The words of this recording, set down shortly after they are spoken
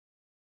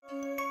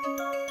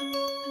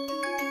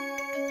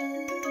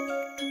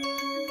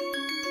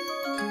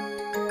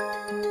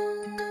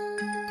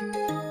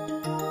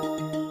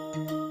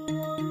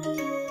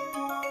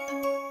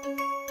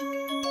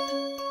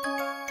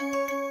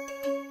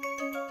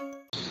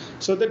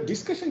So the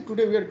discussion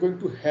today we are going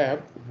to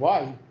have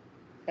why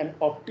an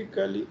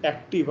optically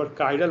active or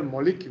chiral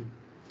molecule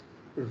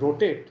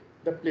rotate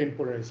the plane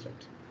polarized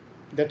light.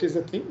 That is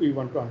the thing we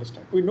want to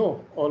understand. We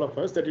know, all of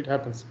us, that it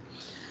happens.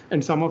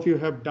 And some of you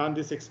have done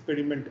this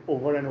experiment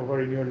over and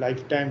over in your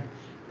lifetime.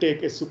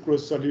 Take a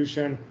sucrose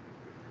solution,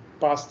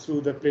 pass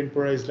through the plane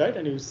polarized light,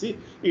 and you see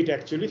it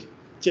actually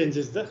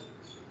changes the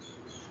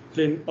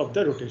plane of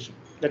the rotation.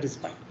 That is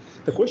fine.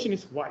 The question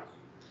is why?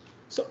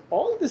 So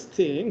all these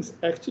things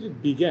actually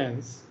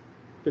begins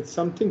with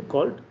something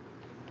called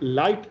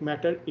light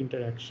matter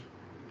interaction.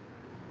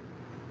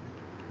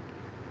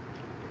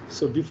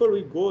 So before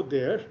we go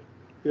there,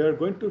 we are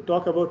going to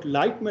talk about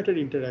light matter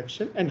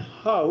interaction and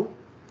how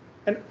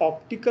an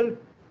optical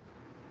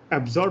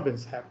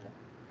absorbance happens.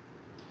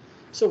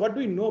 So what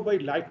do we know by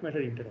light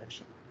matter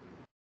interaction?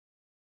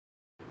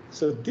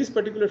 So this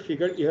particular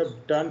figure you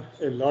have done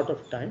a lot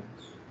of time,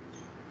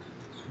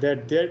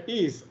 that there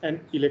is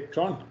an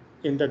electron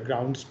in the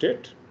ground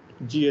state,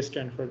 G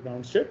stands for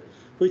ground state,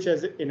 which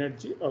has an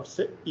energy of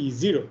say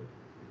E0.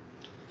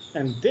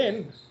 And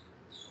then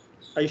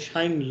I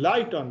shine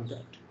light on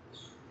that.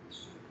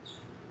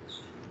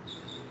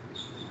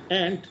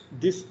 And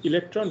this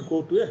electron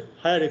go to a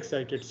higher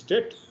excited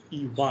state,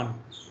 E1.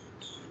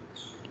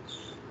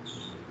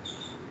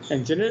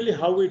 And generally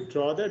how we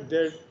draw that,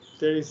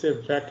 there is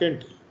a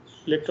vacant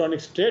electronic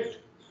state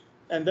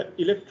and the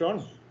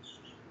electron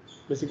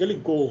basically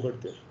go over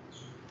there.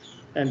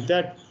 And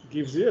that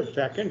gives you a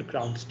vacant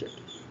ground state.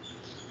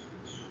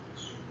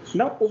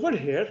 Now over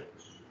here,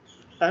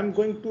 I'm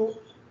going to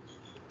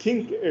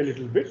think a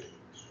little bit.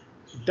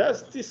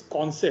 Does this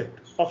concept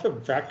of a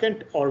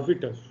vacant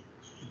orbital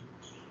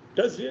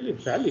does really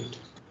valid?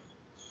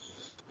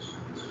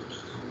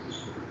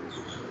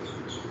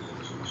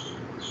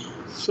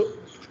 So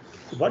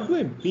what do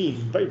I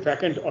mean by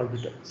vacant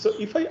orbital? So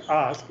if I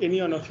ask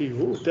any one of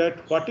you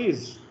that what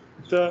is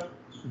the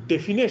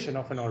definition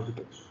of an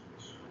orbital?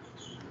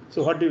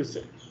 So what do you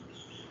say?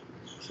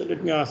 So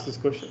let me ask this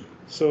question.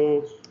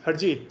 So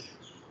Harjeet,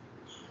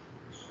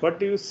 what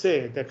do you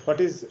say that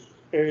what is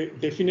a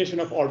definition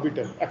of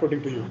orbital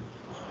according to you?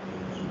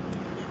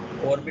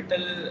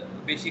 Orbital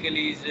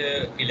basically is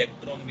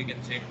electron, we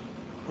can say.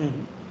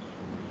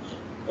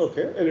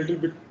 Okay, a little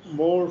bit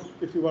more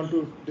if you want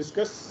to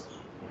discuss.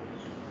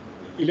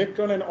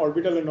 Electron and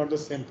orbital are not the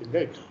same thing,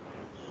 right?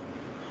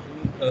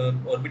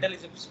 Orbital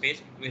is a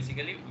space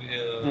basically.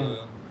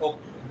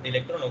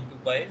 Electron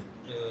occupies.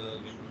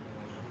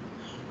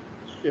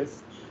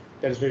 Yes,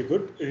 that is very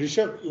good.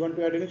 Rishabh, you want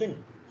to add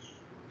anything?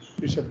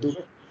 Rishabh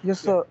Dubey? Yes,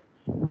 sir.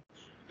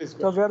 Please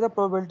go. So where the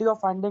probability of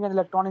finding an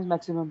electron is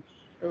maximum.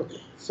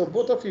 Okay, so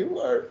both of you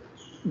are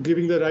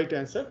giving the right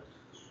answer.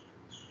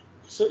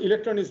 So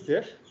electron is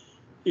there.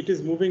 It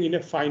is moving in a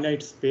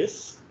finite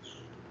space.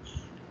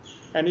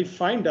 And we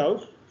find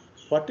out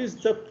what is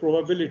the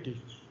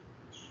probability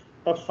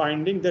of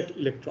finding that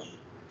electron.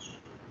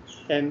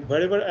 And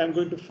wherever I'm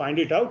going to find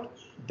it out,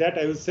 that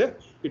I will say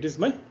it is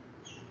my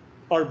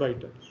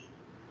orbital.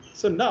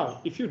 So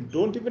now, if you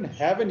don't even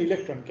have an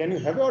electron, can you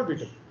have an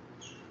orbital?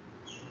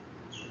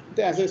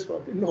 The answer is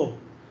probably no.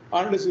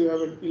 Unless you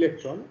have an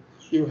electron,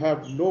 you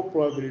have no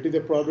probability. The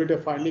probability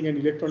of finding an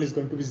electron is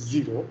going to be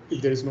 0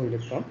 if there is no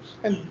electron.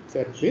 And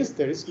that means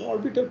there is no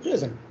orbital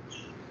present.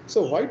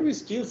 So why do we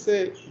still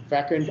say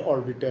vacant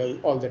orbital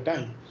all the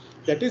time?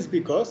 That is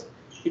because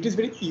it is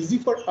very easy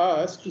for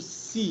us to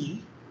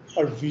see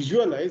or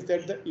visualize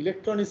that the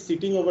electron is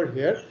sitting over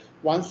here.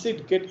 Once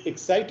it gets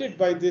excited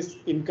by this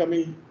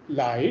incoming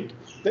light,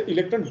 the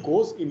electron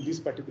goes in this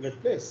particular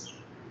place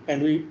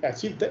and we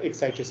achieve the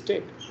excited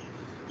state.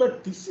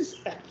 But this is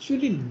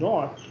actually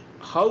not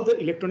how the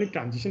electronic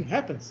transition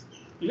happens.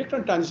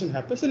 Electron transition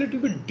happens a little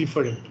bit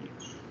differently.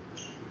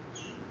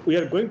 We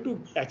are going to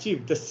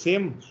achieve the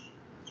same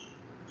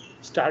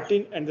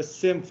starting and the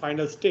same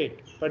final state,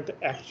 but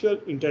the actual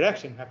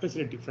interaction happens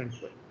in a different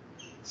way.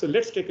 So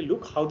let's take a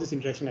look how this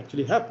interaction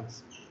actually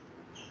happens.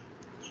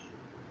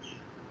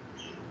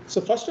 So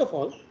first of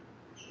all,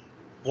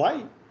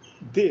 why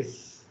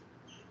this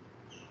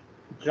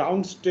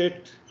ground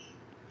state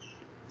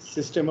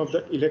system of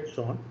the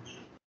electron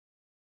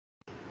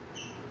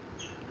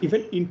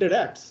even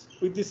interacts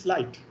with this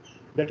light?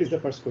 That is the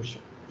first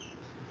question.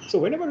 So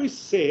whenever we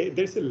say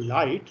there is a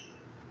light,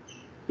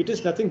 it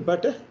is nothing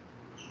but a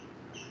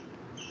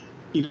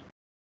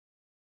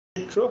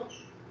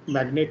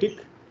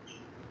electromagnetic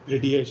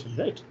radiation,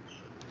 right?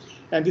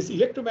 And this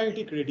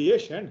electromagnetic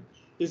radiation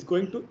is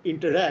going to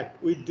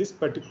interact with this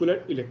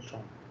particular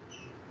electron.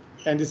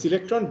 And this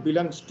electron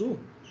belongs to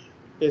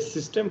a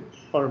system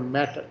or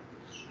matter.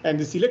 And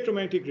this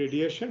electromagnetic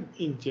radiation,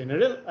 in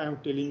general, I am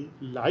telling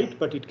light,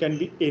 but it can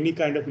be any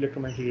kind of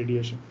electromagnetic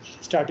radiation,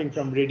 starting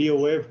from radio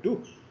wave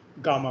to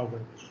gamma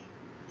wave.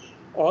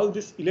 All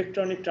this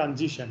electronic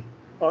transition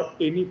or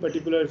any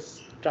particular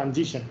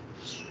transition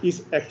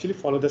is actually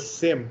follow the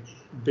same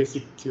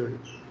basic theory.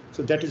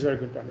 So that is what we're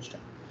going to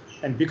understand.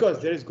 And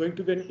because there is going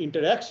to be an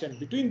interaction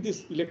between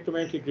this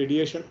electromagnetic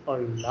radiation or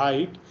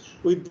light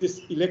with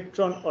this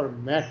electron or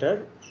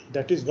matter,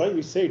 that is why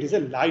we say it is a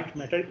light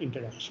matter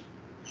interaction.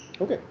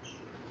 Okay.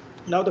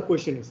 Now the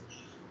question is,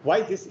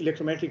 why this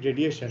electromagnetic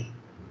radiation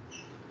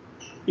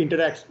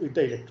interacts with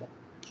the electron?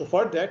 So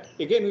for that,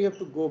 again, we have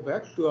to go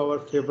back to our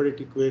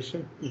favorite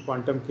equation in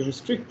quantum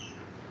chemistry,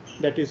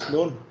 that is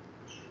known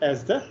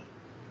as the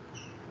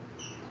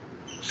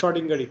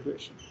Schrödinger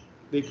equation.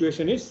 The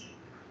equation is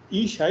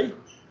E psi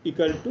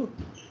equal to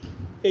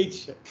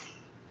H psi.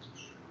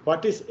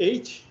 What is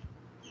H?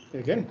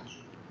 Again,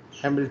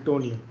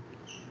 Hamiltonian.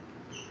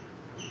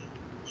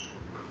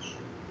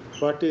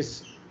 What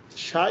is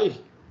psi?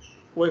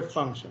 Wave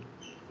function.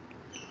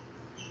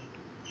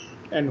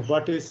 And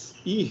what is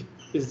E?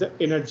 Is the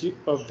energy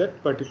of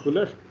that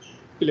particular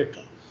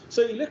electron.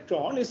 So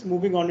electron is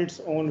moving on its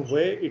own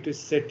way. It is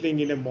settling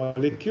in a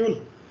molecule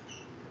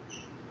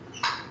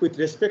with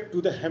respect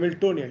to the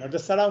Hamiltonian or the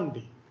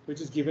surrounding,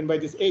 which is given by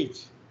this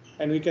H.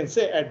 And we can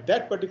say at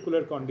that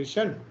particular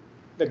condition,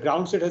 the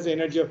ground state has the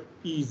energy of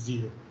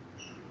E0.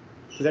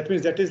 So that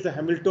means that is the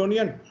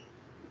Hamiltonian.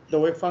 The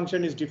wave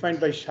function is defined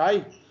by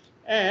psi,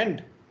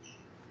 and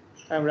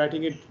I'm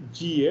writing it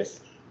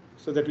GS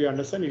so that we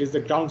understand it is the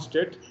ground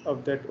state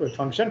of that wave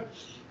function,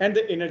 and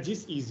the energy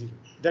is E0.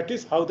 That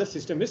is how the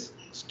system is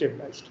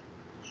stabilized.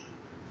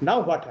 Now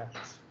what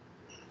happens?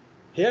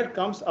 Here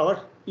comes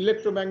our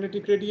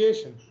electromagnetic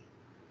radiation.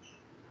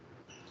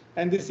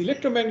 And this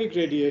electromagnetic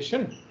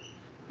radiation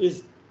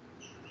is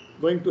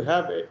going to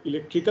have an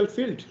electrical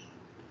field.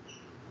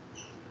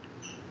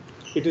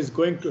 It is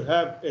going to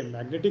have a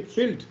magnetic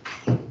field.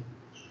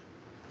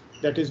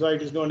 That is why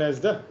it is known as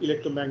the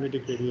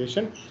electromagnetic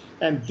radiation.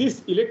 And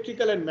this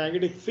electrical and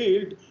magnetic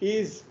field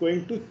is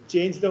going to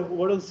change the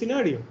overall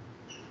scenario.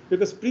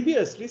 Because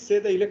previously, say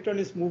the electron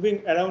is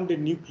moving around the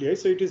nuclei,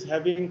 so it is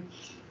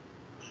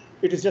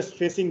just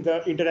facing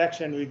the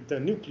interaction with the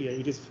nuclei.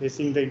 It is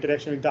facing the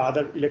interaction with the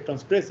other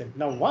electrons present.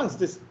 Now, once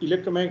this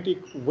electromagnetic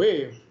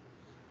wave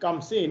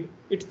comes in,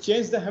 it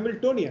changes the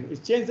Hamiltonian,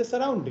 it changes the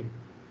surrounding.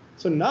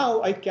 So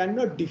now I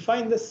cannot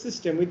define the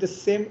system with the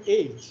same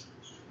H.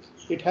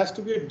 It has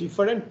to be a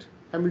different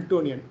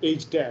Hamiltonian,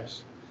 H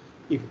dash.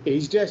 If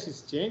H dash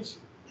is changed,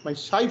 my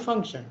psi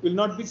function will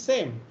not be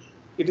same.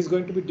 It is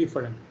going to be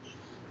different.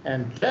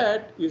 And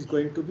that is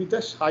going to be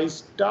the psi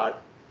star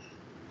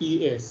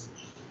ES.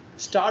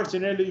 Star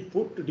generally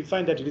put to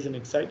define that it is an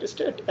excited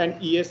state, and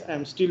ES I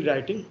am still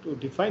writing to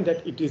define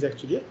that it is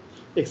actually an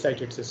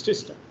excited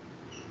system.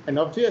 And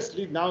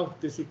obviously now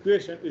this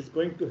equation is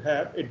going to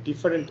have a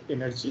different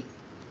energy.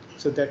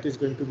 So that is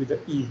going to be the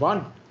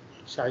E1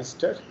 psi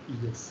star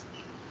ES.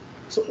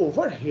 So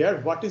over here,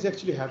 what is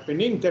actually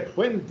happening that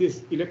when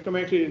this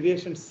electromagnetic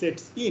radiation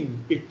sets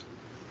in, it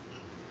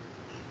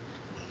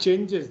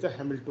changes the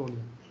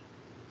Hamiltonian.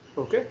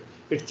 Okay,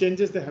 it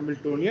changes the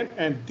Hamiltonian,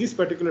 and this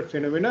particular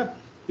phenomena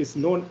is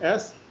known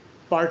as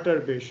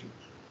perturbation.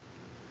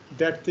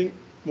 That thing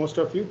most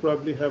of you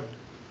probably have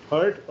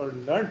heard or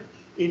learned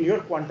in your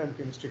quantum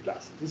chemistry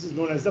class. This is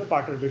known as the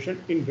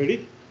perturbation in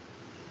very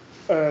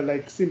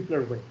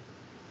simpler way.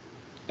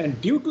 And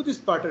due to this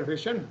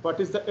perturbation, what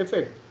is the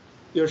effect?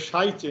 Your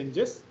psi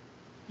changes,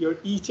 your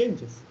E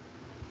changes.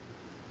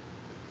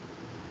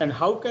 And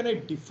how can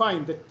I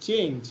define the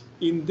change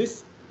in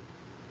this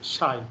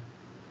psi?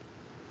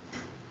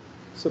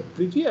 So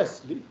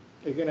previously,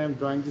 again I'm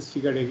drawing this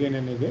figure again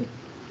and again.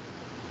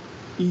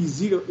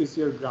 E0 is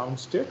your ground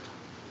state.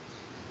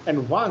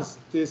 And once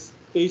this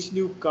H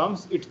nu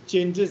comes, it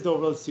changes the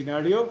overall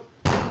scenario.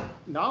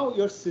 Now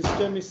your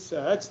system is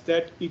such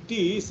that it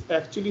is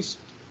actually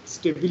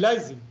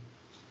stabilizing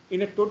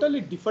in a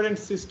totally different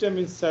system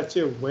in such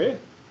a way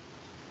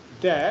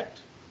that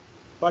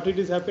what it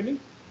is happening,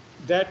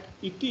 that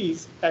it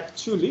is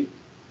actually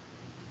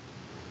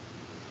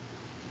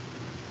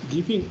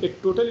giving a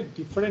totally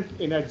different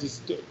energy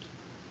state.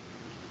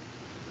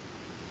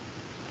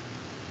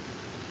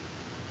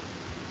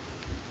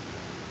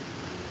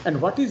 And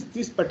what is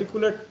this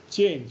particular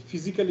change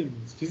physically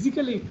means?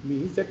 Physically, it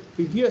means that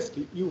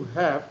previously you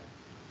have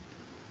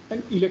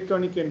an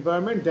electronic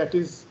environment, that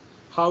is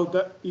how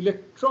the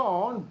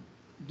electron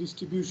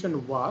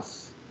distribution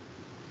was.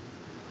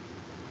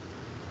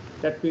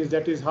 That means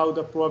that is how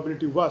the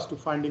probability was to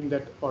finding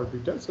that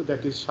orbital. So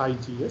that is psi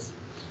GS.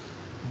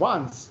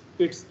 Once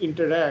it's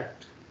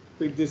interact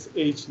with this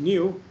H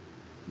nu,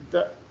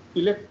 the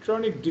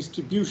electronic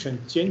distribution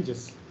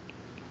changes.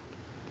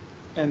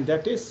 And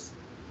that is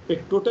a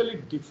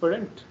totally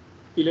different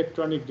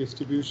electronic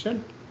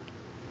distribution,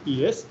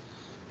 ES.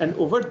 And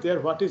over there,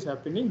 what is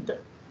happening? The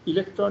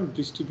electron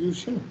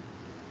distribution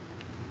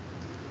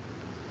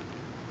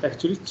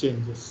actually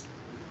changes.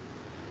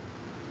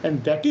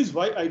 And that is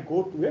why I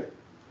go to a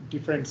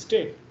different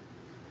state.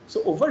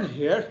 So over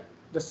here,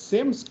 the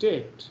same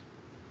state,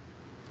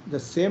 the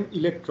same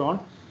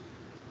electron,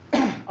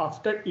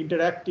 after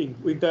interacting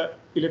with the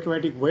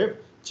electromagnetic wave,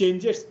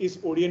 changes its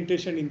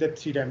orientation in the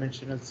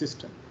three-dimensional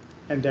system.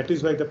 And that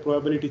is why the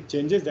probability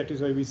changes. That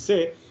is why we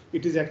say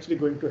it is actually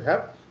going to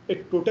have a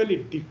totally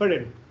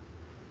different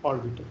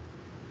orbital.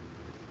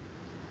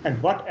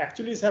 And what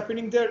actually is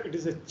happening there? It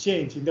is a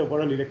change in the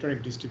overall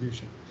electronic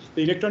distribution.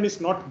 The electron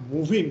is not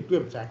moving to a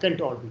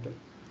vacant orbital.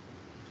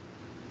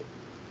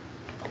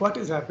 What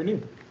is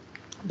happening?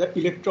 The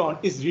electron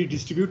is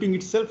redistributing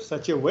itself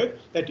such a way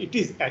that it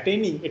is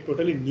attaining a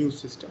totally new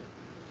system.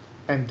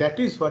 And that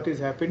is what is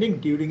happening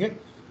during an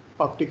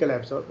optical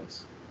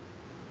absorbance.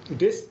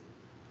 It is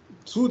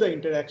through the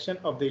interaction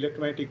of the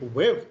electromagnetic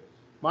wave,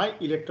 my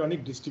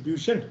electronic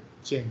distribution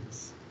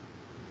changes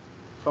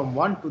from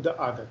one to the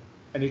other.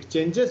 And it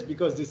changes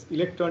because this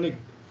electromagnetic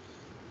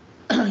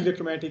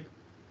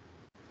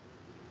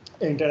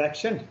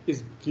interaction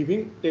is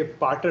giving a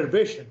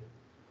perturbation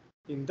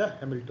in the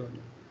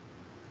Hamiltonian.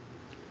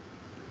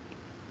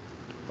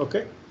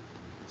 Okay,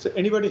 so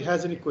anybody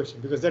has any question?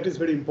 Because that is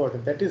very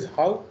important. That is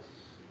how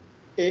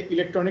an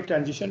electronic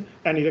transition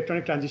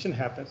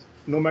happens.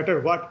 No matter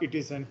what, it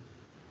is an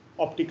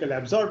optical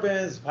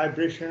absorbance,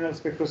 vibrational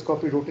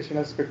spectroscopy,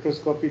 rotational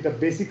spectroscopy, the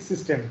basic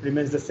system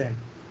remains the same.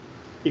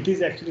 It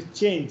is actually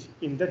change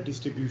in the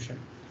distribution.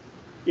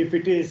 If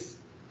it is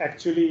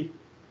actually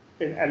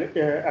an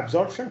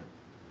absorption,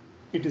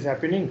 it is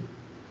happening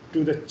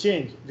to the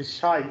change. The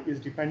psi is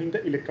defining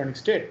the electronic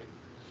state.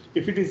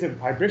 If it is a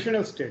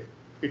vibrational state,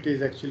 it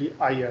is actually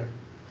IR.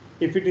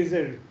 If it is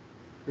a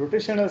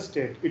rotational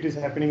state, it is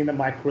happening in the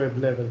microwave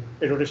level,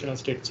 a rotational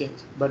state change.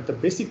 But the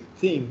basic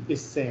thing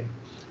is same.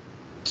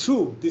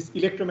 Through this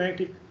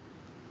electromagnetic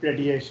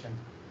radiation,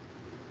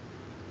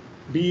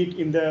 be it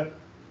in the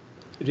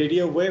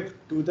radio wave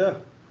to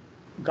the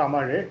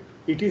gamma ray,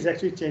 it is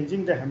actually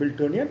changing the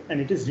Hamiltonian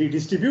and it is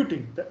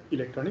redistributing the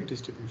electronic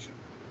distribution.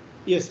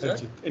 Yes,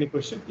 Harjit, any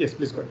question? Yes,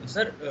 please go ahead.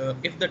 Sir,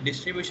 if the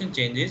distribution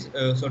changes,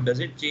 so does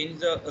it change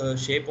the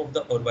shape of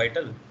the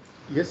orbital?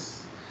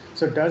 Yes.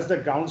 So does the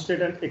ground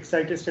state and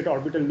excited state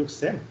orbital look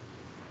same?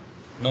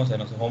 No, sir,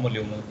 no, sir. Homo.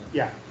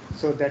 Yeah.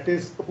 So that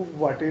is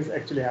what is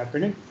actually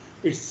happening.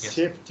 Its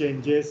shape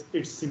changes,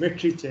 its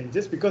symmetry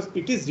changes because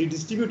it is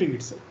redistributing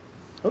itself.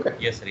 Okay.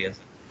 Yes, sir. Yes,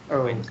 sir.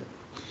 Oh, okay.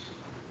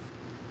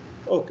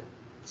 Okay.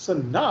 So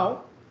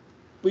now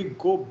we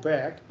go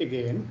back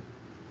again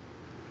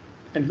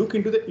and look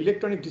into the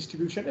electronic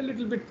distribution a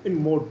little bit in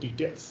more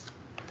details.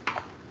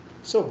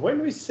 So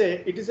when we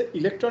say it is an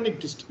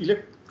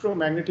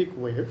electromagnetic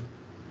wave,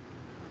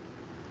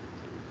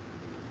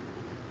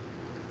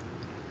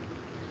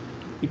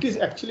 it is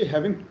actually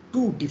having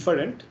two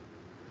different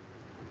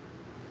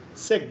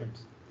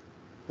segments.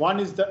 One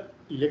is the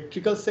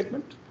electrical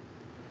segment,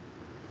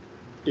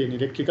 an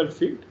electrical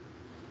field,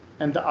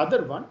 and the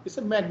other one is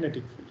a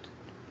magnetic field.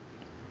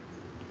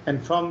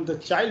 And from the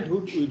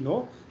childhood, we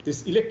know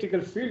this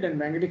electrical field and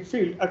magnetic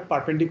field are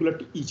perpendicular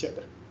to each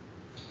other.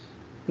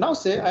 Now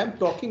say I am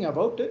talking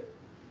about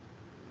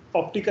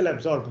optical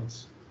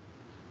absorbance.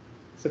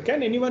 So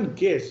can anyone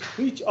guess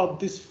which of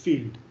this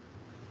field,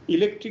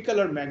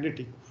 electrical or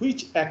magnetic,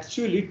 which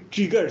actually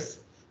triggers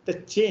the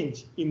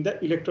change in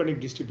the electronic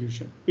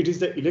distribution? It is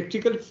the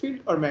electrical field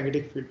or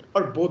magnetic field,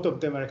 or both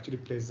of them are actually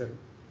plays the role?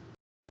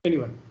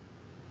 Anyone?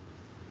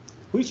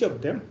 Which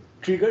of them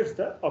triggers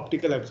the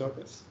optical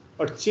absorbance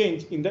or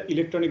change in the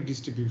electronic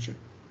distribution?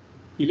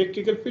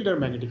 Electrical field or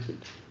magnetic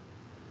field?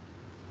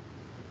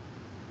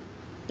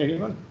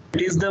 Anyone?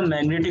 It is the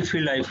magnetic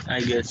field,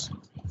 I guess.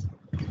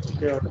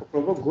 Okay,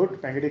 Prabha,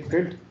 good, magnetic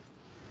field.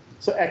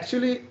 So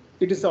actually,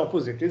 it is the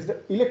opposite. It is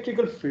the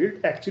electrical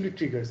field actually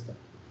triggers them.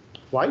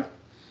 Why?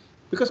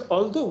 Because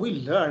although we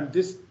learned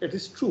this, it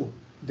is true.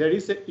 There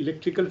is an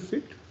electrical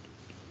field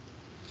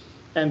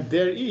and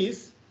there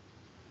is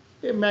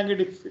a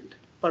magnetic field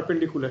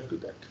perpendicular to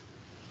that.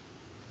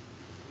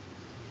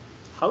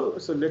 How?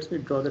 So let me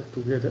draw that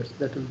together.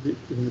 That will be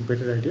giving a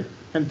better idea.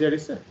 And there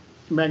is a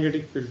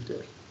magnetic field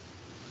there.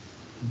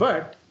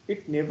 But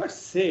it never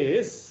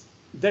says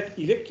that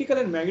electrical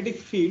and magnetic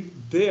field,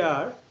 they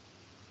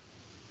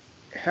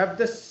have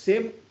the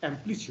same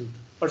amplitude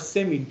or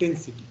same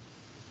intensity.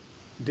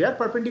 They are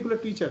perpendicular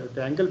to each other.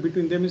 The angle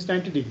between them is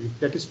 90 degrees.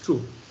 That is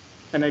true.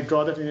 And I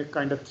draw that in a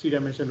kind of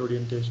three-dimensional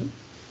orientation.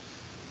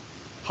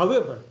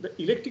 However, the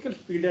electrical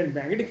field and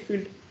magnetic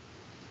field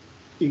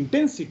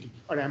intensity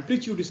or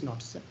amplitude is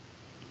not same.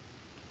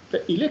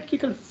 The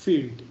electrical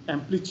field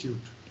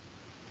amplitude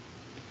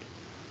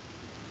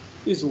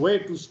is way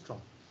too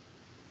strong.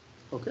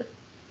 Okay.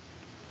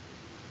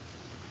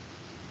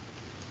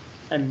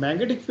 And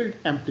magnetic field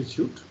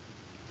amplitude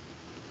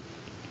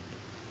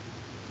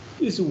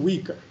is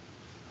weaker.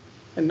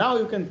 And now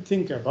you can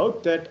think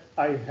about that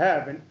I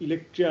have an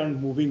electron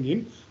moving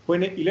in.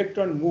 When an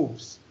electron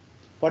moves,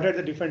 what are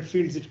the different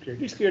fields it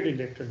creates? It creates an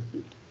electron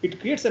field. It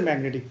creates a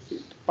magnetic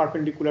field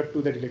perpendicular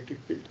to that electric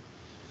field.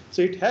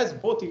 So it has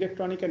both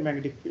electronic and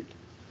magnetic field.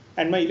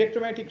 And my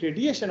electromagnetic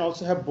radiation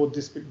also have both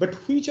this field. But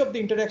which of the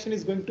interaction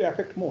is going to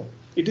affect more?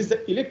 It is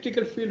the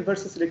electrical field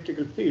versus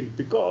electrical field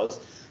because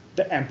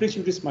the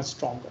amplitude is much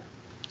stronger.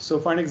 So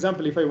for an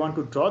example, if I want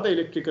to draw the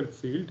electrical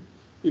field,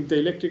 if the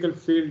electrical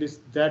field is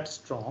that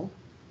strong,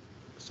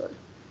 sorry.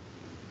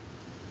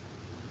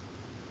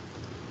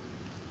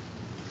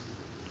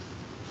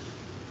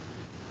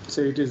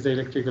 So it is the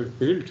electrical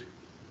field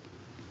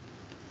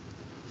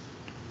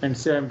and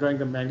say I'm drawing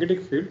the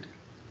magnetic field,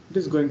 it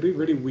is going to be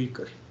very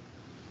weaker.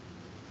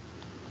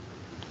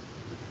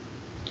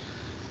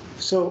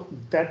 So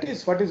that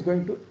is what is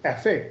going to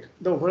affect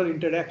the overall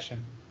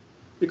interaction,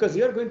 because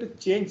you are going to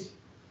change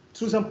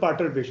through some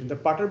perturbation. The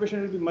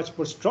perturbation will be much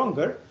more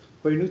stronger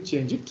when you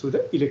change it through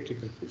the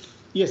electrical field.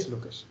 Yes,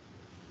 Lokesh.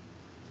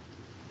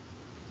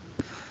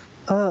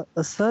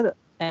 Sir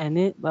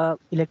any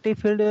electric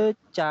field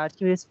charge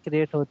की वजह से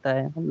create होता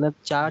है, मतलब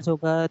charge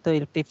होगा तो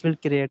electric field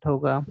create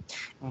होगा।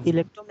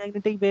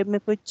 Electromagnetic wave में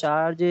कोई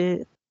चार्ज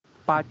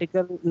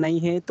पार्टिकल नहीं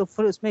है, तो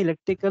फिर उसमें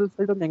इलेक्ट्रिकल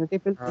फील्ड और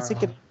मैग्नेटिक फील्ड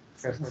कैसे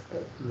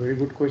Very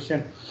good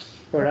question.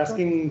 You're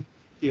asking,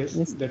 yes,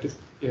 that is,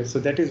 yes. So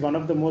that is one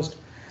of the most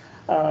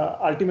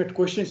ultimate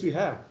questions we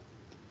have.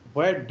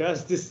 Where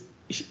does this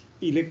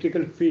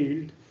electrical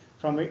field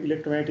from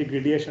electromagnetic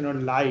radiation or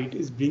light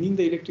is bringing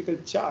the electrical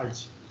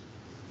charge?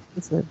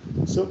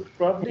 So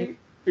probably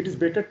it is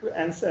better to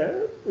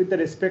answer with the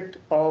respect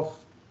of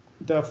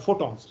the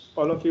photons.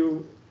 All of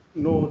you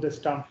know the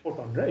term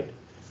photon, right?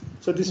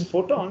 So these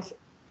photons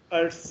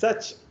are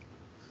such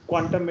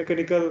quantum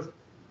mechanical,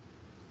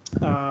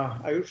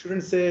 I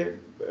shouldn't say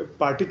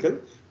particle,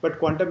 but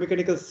quantum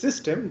mechanical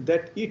system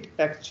that it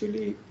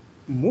actually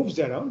moves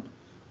around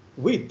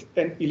with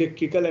an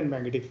electrical and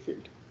magnetic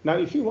field. Now,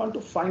 if you want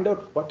to find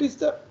out what is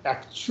the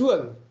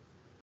actual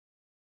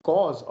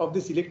cause of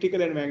this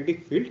electrical and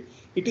magnetic field,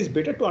 it is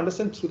better to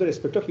understand through the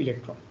respect of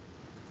electron.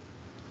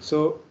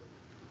 So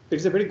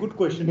it's a very good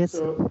question. Yes.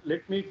 So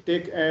let me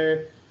take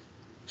a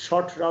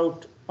short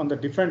route on the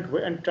different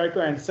way and try to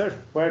answer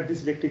where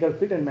this electrical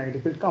field and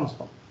magnetic field comes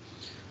from.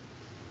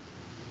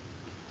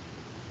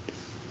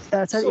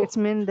 Sir, so, it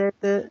means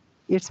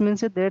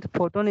that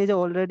photon is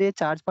already a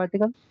charged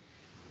particle?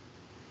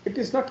 It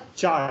is not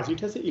charged, it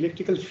has an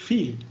electrical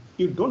field.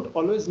 You don't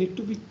always need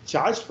to be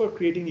charged for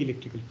creating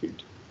electrical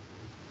field.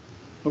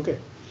 Okay,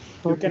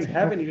 you can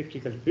have an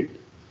electrical field,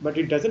 but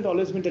it doesn't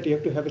always mean that you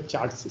have to have a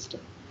charge system.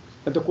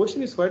 But the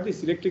question is where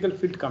this electrical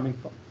field coming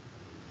from?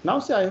 Now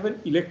say I have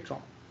an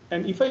electron,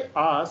 and if I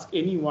ask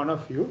any one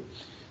of you,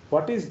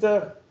 what is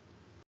the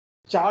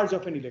charge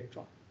of an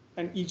electron?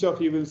 And each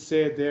of you will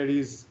say there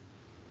is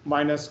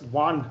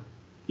 -1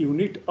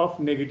 unit of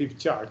negative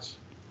charge.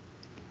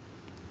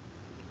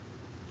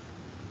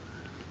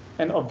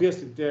 And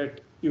obviously that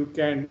you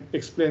can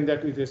explain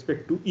that with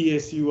respect to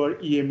ESU or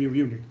EMU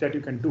unit, that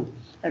you can do,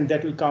 and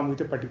that will come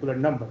with a particular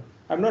number.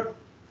 I'm not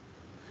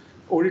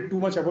worried too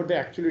much about the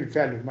actual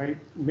value. My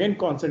main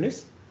concern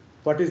is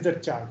what is the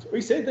charge.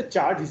 We say the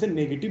charge is a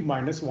negative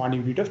 -1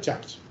 unit of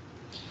charge.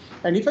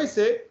 And if I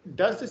say,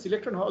 does this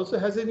electron also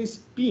has any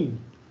spin?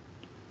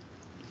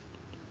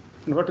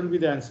 And what will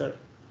be the answer?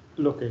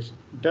 Location.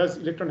 Does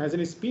electron has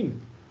any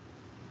spin?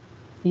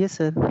 Yes,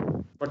 sir.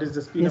 What is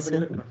the spin of an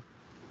electron?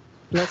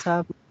 Plus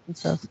half,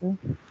 sir.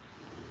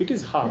 It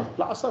is half.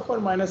 Plus half or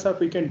minus half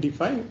we can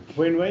define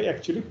when we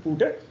actually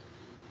put a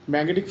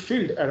magnetic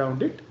field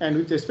around it,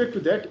 and with respect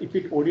to that, if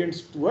it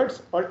orients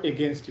towards or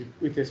against it,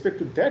 with respect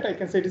to that I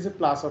can say it is a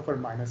plus half or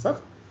minus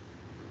half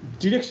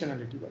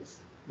directionality wise.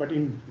 But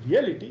in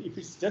reality, if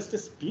it's just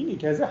a spin,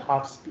 it has a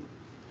half spin.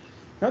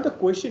 Now the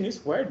question is,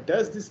 where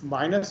does this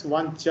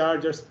 -1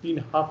 charge or spin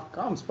half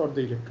comes for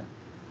the electron?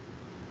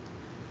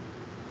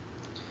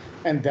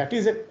 And that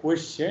is a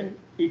question.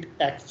 It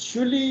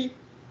actually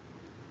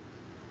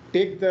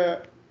take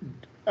the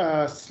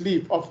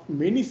sleep of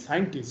many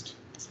scientists,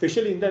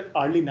 especially in the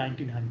early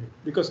 1900s,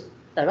 because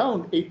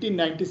around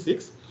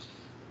 1896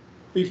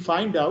 we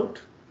find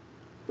out,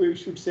 we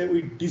should say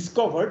we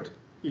discovered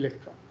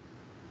electron,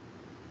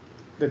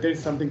 that there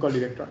is something called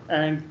electron,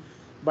 and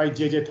by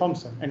J.J.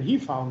 Thomson, and he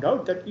found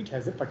out that it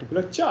has a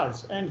particular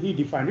charge, and he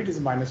defined it as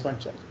 -1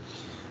 charge.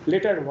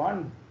 Later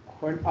on,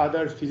 when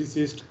other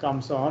physicists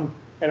comes on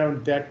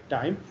around that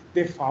time,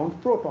 they found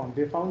proton,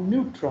 they found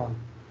neutron,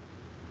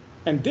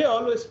 and they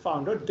always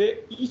found out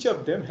each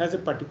of them has a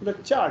particular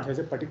charge, has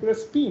a particular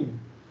spin.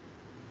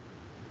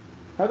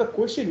 Now the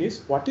question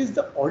is, what is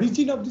the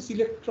origin of this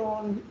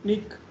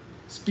electronic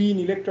spin,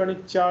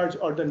 electronic charge,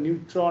 or the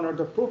neutron or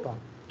the proton?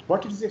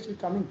 What is actually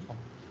coming from?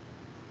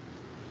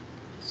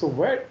 So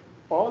where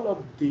all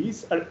of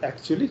these are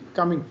actually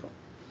coming from?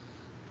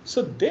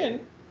 So then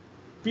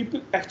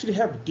people actually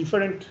have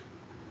different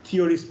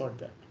theories for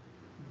that.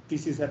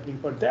 This is happening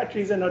for that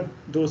reason or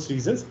those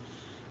reasons.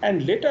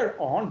 And later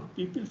on,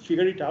 people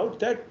figure it out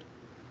that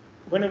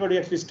whenever we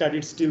actually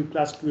studied still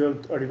class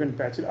 12 or even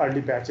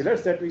early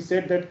bachelors, that we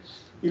said that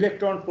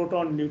electron,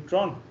 proton,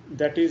 neutron,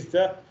 that is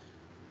the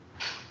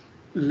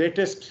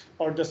latest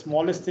or the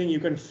smallest thing you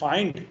can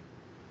find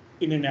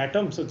in an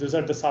atom. So those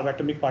are the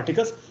subatomic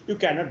particles. You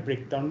cannot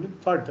break down them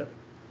further.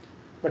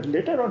 But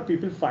later on,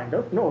 people find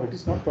out, no, it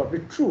is not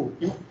probably true.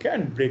 You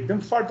can break them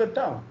further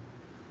down.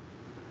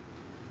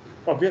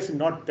 Obviously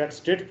not that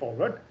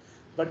straightforward,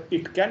 but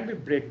it can be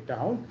break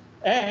down,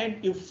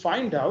 and you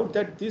find out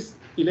that this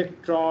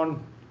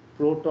electron,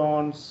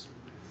 protons,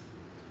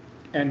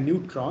 and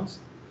neutrons,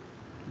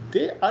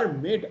 they are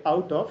made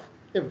out of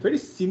a very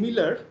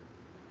similar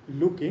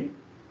looking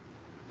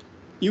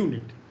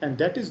unit, and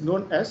that is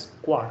known as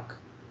quark.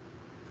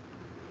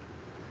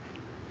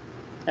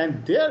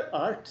 And there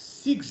are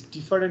 6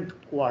 different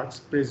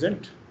quarks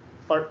present,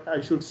 or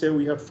I should say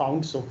we have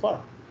found so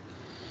far.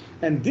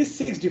 And these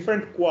 6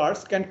 different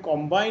quarks can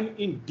combine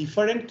in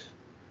different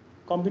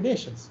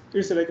combinations.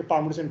 It's like a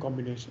permutation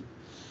combination.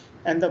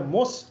 And the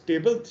most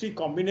stable 3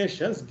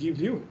 combinations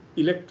give you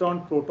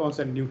electron, protons,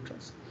 and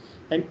neutrons.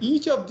 And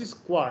each of these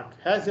quarks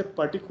has a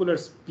particular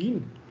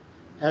spin,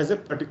 has a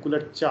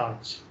particular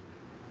charge.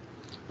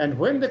 And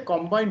when they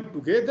combine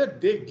together,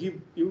 they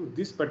give you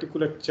this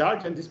particular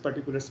charge and this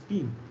particular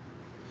spin.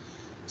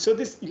 So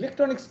this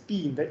electronic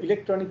spin, the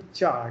electronic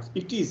charge,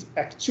 it is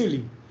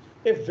actually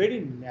a very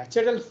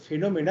natural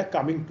phenomena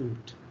coming to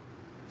it.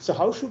 So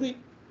how should we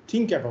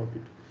think about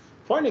it?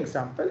 For an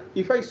example,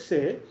 if I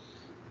say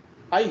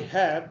I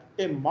have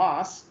a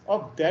mass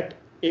of that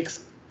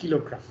X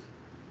kilogram.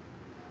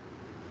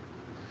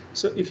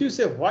 So if you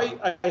say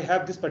why I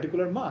have this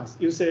particular mass,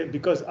 you say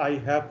because I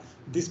have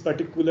this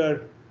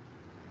particular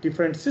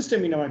different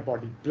system in my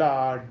body,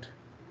 blood,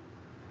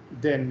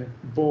 then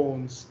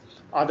bones,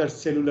 other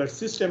cellular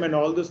system, and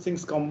all those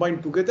things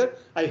combined together,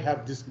 I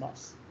have this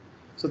mass.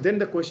 So then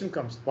the question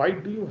comes, why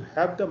do you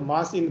have the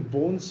mass in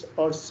bones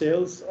or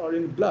cells or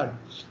in blood?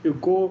 You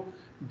go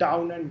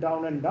down and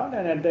down and down,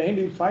 and at the end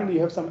you find you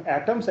have some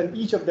atoms, and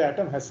each of the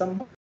atom has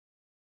some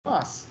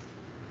mass.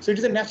 So it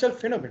is a natural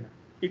phenomenon.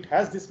 It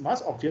has this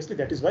mass, obviously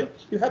that is why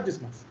you have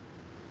this mass.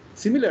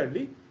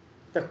 Similarly,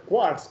 the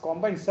quarks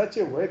combine such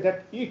a way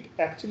that it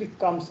actually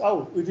comes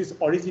out with its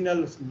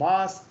original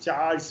mass,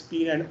 charge,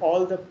 spin, and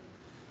all the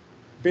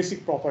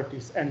basic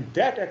properties, and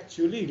that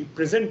actually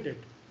represented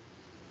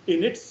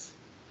in its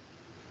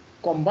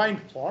combined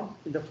form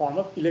in the form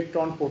of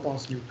electron,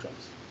 protons,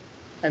 neutrons.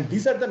 And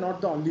these are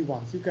not the only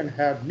ones. You can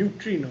have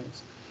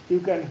neutrinos,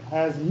 you can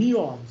have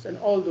muons, and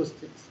all those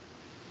things.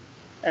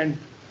 And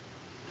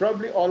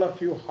probably all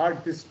of you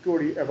heard this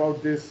story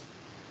about this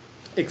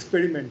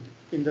experiment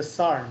in the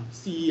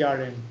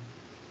CERN,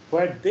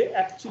 where they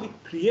actually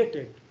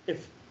created a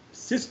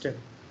system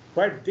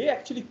where they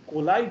actually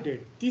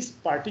collided these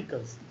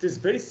particles, these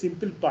very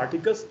simple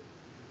particles,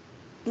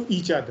 to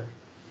each other,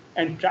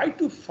 and tried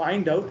to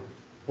find out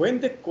when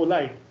they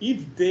collide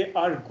if they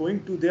are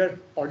going to their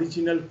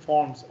original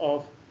forms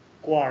of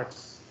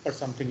quarks or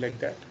something like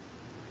that.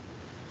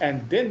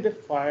 And then they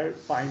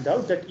find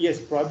out that yes,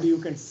 probably you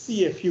can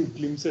see a few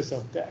glimpses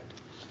of that.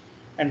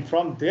 And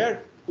from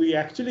there, we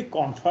actually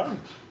confirmed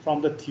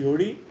from the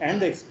theory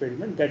and the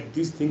experiment that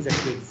these things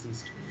actually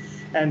exist.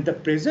 And the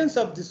presence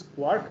of this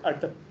quark are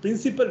the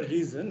principal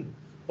reason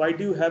why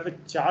do you have a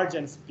charge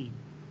and spin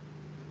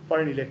for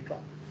an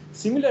electron.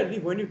 Similarly,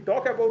 when you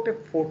talk about a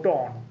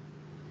photon,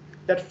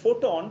 that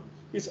photon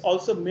is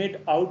also made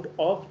out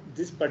of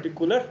this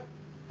particular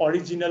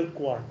original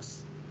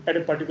quarks at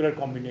a particular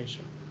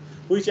combination,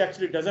 which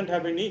actually doesn't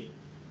have any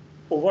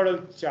overall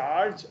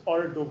charge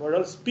or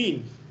overall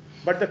spin,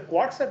 but the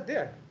quarks are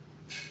there.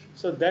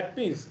 So that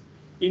means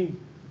in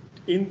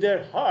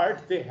their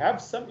heart, they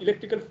have some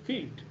electrical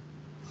field.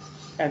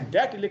 And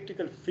that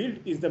electrical field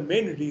is the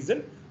main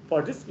reason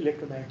for this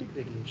electromagnetic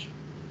radiation.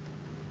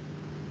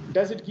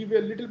 Does it give you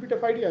a little bit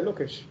of idea,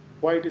 Lokesh,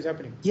 why it is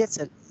happening? Yes,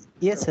 sir.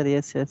 Yes, sir.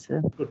 Yes, yes,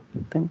 sir. Good.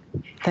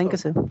 Thank you,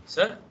 sir.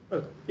 Sir?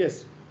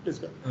 Yes, please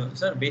go.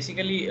 Sir,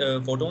 basically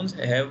photons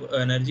have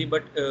energy,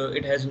 but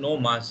it has no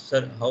mass.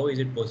 Sir, how is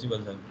it possible,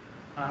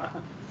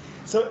 sir?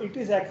 So it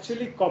is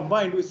actually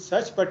combined with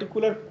such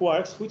particular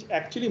quarks which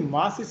actually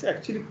mass is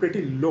actually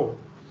pretty low.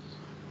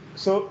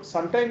 So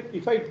sometimes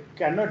if I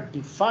cannot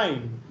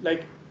define,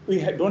 like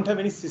we don't have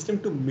any system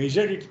to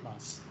measure its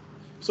mass,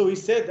 so we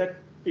say that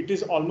it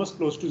is almost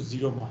close to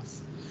zero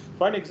mass.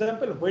 For an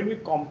example, when we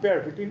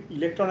compare between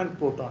electron and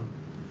proton,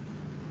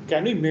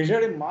 can we measure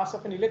a mass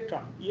of an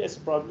electron? Yes,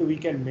 probably we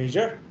can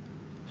measure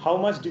how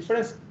much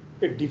difference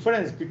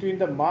between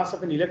the mass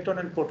of an electron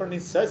and proton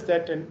is such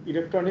that an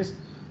electron is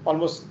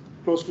almost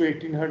close to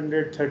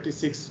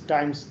 1836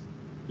 times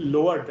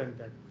lower than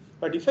that.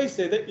 But if I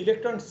say that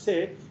electrons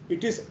say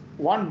it is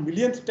 1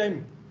 millionth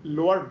time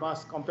lower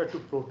mass compared to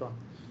proton.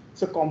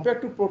 So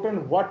compared to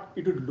proton, what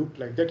it would look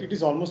like, that it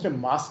is almost a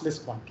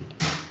massless quantity.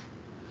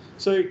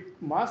 So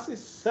mass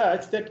is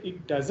such that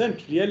it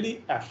doesn't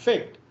really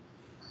affect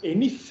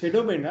any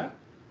phenomena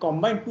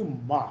combined to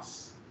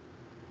mass.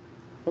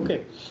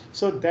 Okay,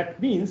 so that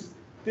means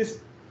this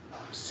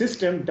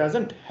system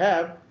doesn't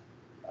have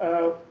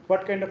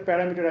what kind of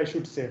parameter I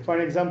should say. For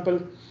an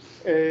example,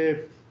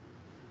 a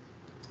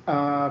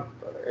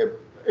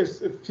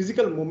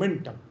physical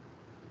momentum.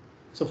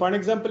 So for an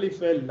example,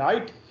 if a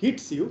light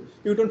hits you,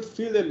 you don't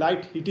feel the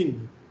light hitting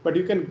you, but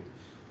you can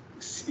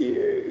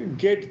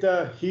get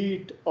the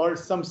heat or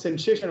some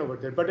sensation over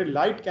there. But a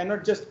light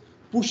cannot just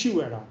push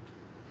you around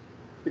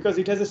because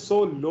it has a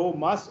so low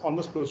mass,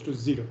 almost close to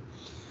zero.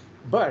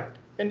 But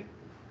in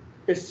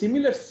a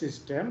similar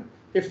system,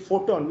 a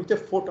photon with a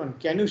photon,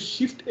 can you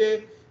shift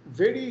a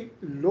very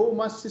low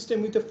mass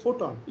system with a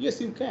photon?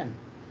 Yes, you can.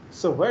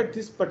 So where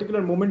this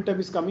particular momentum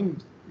is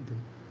coming,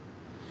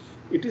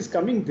 it is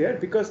coming there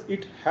because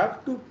it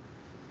have to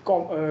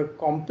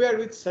compare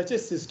with such a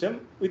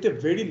system with a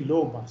very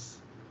low mass.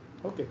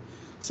 Okay,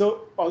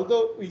 So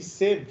although we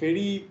say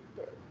very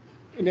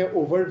in an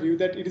overview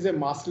that it is a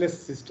massless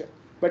system,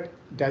 but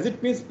does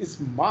it mean its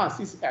mass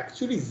is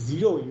actually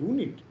 0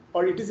 unit,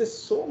 or it is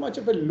so much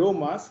of a low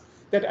mass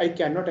that I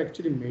cannot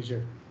actually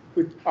measure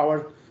with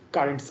our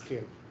current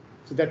scale?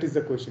 So that is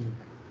the question.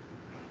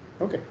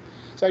 Okay,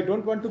 so I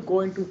don't want to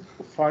go into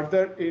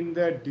further in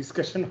the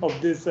discussion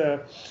of this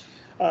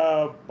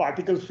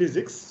particle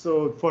physics.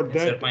 So for Yes,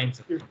 that, sir, fine,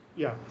 sir.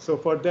 yeah. So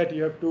for that,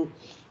 you have to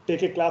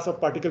take a class of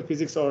particle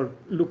physics or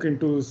look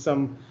into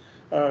some,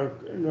 I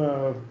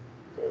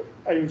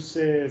would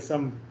say,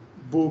 some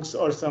books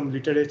or some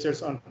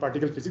literatures on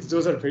particle physics.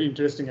 Those are very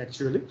interesting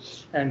actually,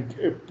 and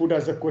put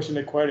as a question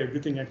like where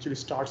everything actually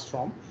starts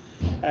from,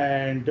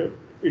 and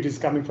it is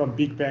coming from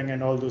Big Bang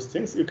and all those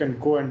things. You can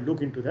go and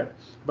look into that,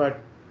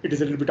 but it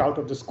is a little bit out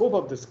of the scope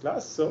of this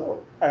class.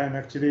 So I am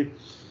actually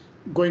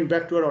going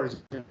back to our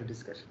original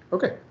discussion.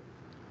 Okay.